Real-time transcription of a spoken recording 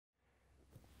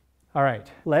All right,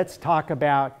 let's talk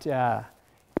about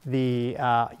the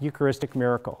Eucharistic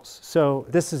miracles. So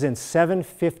this is in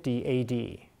 750 AD.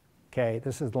 Okay,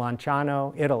 this is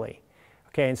Lanciano, Italy.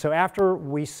 Okay, and so after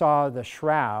we saw the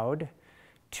shroud,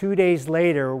 2 days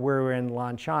later we were in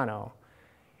Lanciano,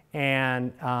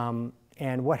 and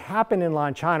what happened in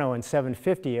Lanciano in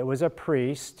 750? It was a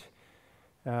priest,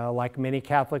 like many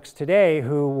Catholics today,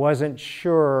 who wasn't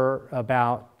sure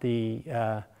about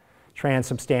the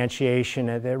transubstantiation,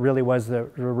 that it really was the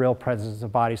real presence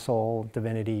of body, soul,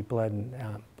 divinity, blood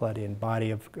and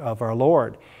body of our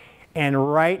Lord.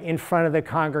 And right in front of the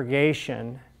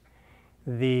congregation,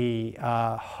 the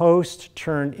host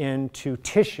turned into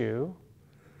tissue.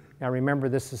 Now remember,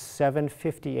 this is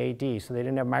 750 AD, so they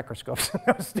didn't have microscopes in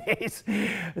those days.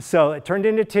 So it turned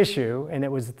into tissue, and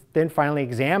it was then finally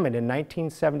examined in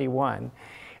 1971.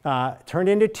 Turned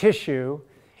into tissue,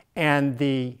 and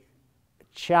the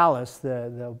chalice,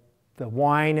 the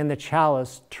wine in the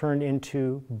chalice turned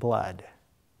into blood.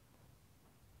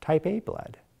 Type A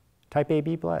blood. Type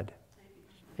AB blood.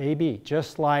 AB,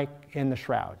 just like in the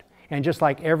shroud. And just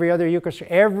like every other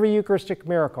Eucharistic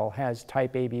miracle has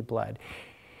type AB blood.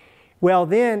 Well,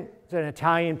 then an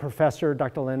Italian professor,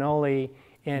 Dr. Linoli,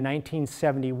 in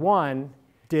 1971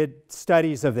 did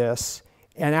studies of this.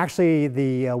 And actually,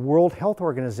 the World Health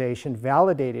Organization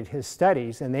validated his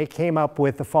studies, and they came up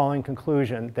with the following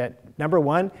conclusion that, number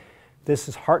one, this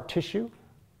is heart tissue,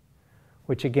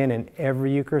 which again, in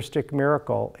every Eucharistic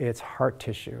miracle, it's heart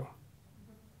tissue.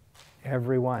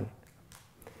 Every one.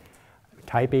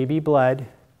 Type AB blood.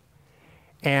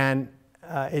 And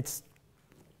it's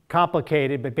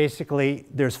complicated, but basically,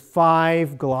 there's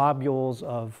 5 globules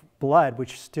of blood,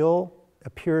 which still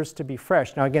appears to be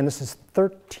fresh. Now again, this is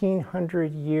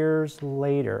 1,300 years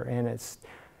later, and it's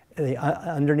the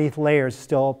underneath layers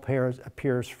still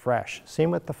appears fresh.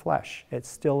 Same with the flesh; it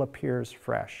still appears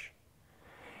fresh.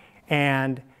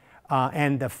 And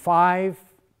the 5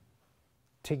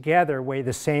 together weigh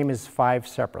the same as 5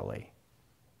 separately.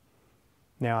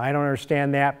 Now I don't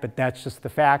understand that, but that's just the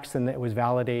facts, and it was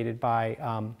validated by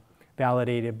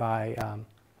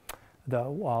the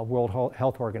World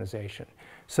Health Organization.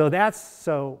 So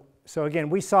so again,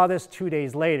 we saw this 2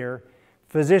 days later.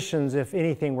 Physicians, if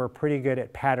anything, were pretty good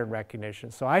at pattern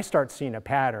recognition. So I start seeing a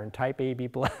pattern: type AB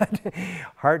blood,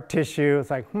 heart tissue. It's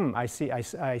like, I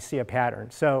see a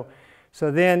pattern. So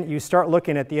then you start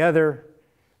looking at the other.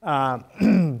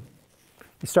 You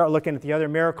start looking at the other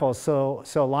miracles. So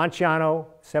Lanciano,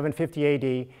 750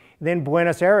 AD, then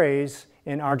Buenos Aires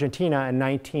in Argentina in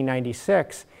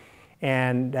 1996.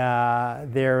 And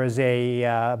there is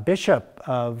a bishop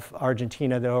of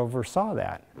Argentina that oversaw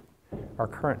that, our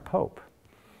current pope.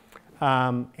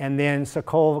 And then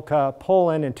Sokolka,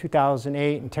 Poland in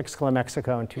 2008, and Texcoco,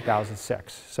 Mexico in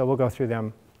 2006. So we'll go through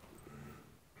them.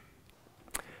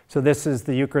 So this is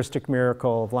the Eucharistic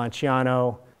miracle of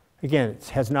Lanciano. Again, it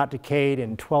has not decayed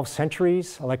in 12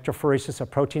 centuries. Electrophoresis of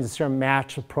proteins in serum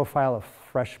match the profile of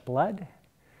fresh blood.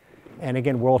 And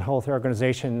again, World Health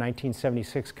Organization in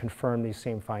 1976 confirmed these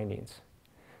same findings.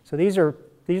 So these are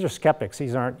skeptics.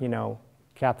 These aren't,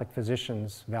 Catholic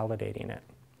physicians validating it.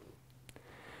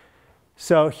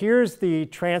 So here's the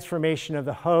transformation of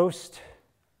the host,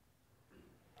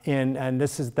 and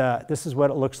this is what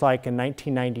it looks like in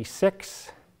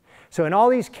 1996. So in all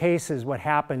these cases, what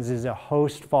happens is a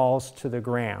host falls to the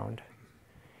ground.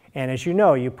 And as you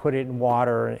know, you put it in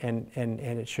water and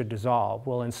it should dissolve.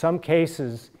 Well, in some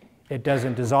cases, it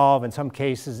doesn't dissolve. In some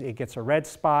cases, it gets a red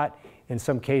spot. In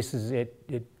some cases,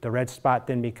 the red spot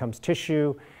then becomes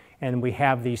tissue. And we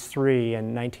have these 3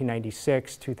 in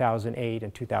 1996, 2008,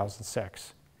 and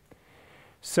 2006.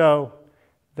 So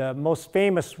the most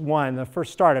famous one, the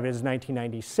first start of it is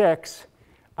 1996.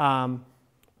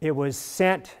 It was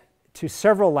sent to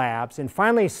several labs and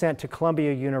finally sent to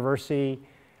Columbia University,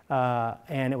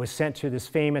 and it was sent to this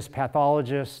famous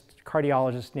pathologist,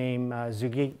 cardiologist named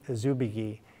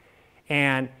Zubigi.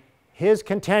 And his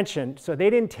contention, so they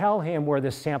didn't tell him where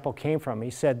this sample came from. He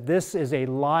said, this is a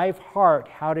live heart.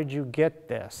 How did you get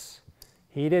this?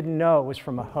 He didn't know it was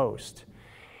from a host.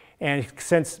 And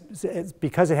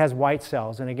because it has white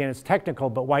cells, and again, it's technical,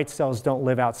 but white cells don't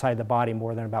live outside the body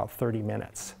more than about 30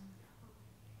 minutes.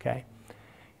 Okay?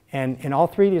 And in all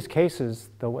 3 of these cases,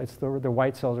 the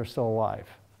white cells are still alive.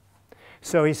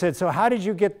 So he said, so how did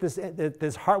you get this?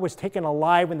 This heart was taken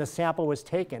alive when the sample was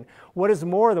taken. What is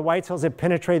more, the white cells have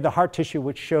penetrated the heart tissue,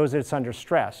 which shows that it's under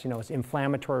stress. It's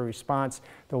inflammatory response.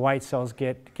 The white cells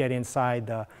get inside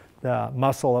the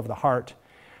muscle of the heart.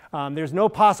 There's no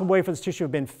possible way for this tissue to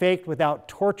have been faked without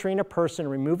torturing a person,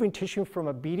 removing tissue from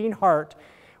a beating heart,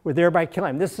 thereby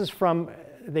killing him. This is from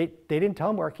they didn't tell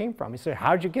him where it came from. He said,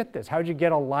 how'd you get this? How'd you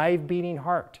get a live beating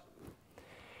heart?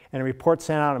 And a report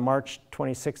sent out on March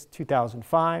 26,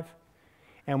 2005.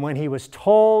 And when he was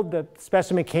told the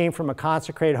specimen came from a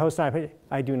consecrated host,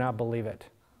 I do not believe it.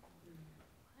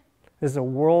 This is a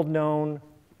world-known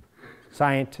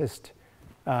scientist,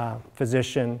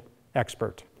 physician,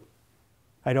 expert.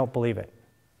 I don't believe it.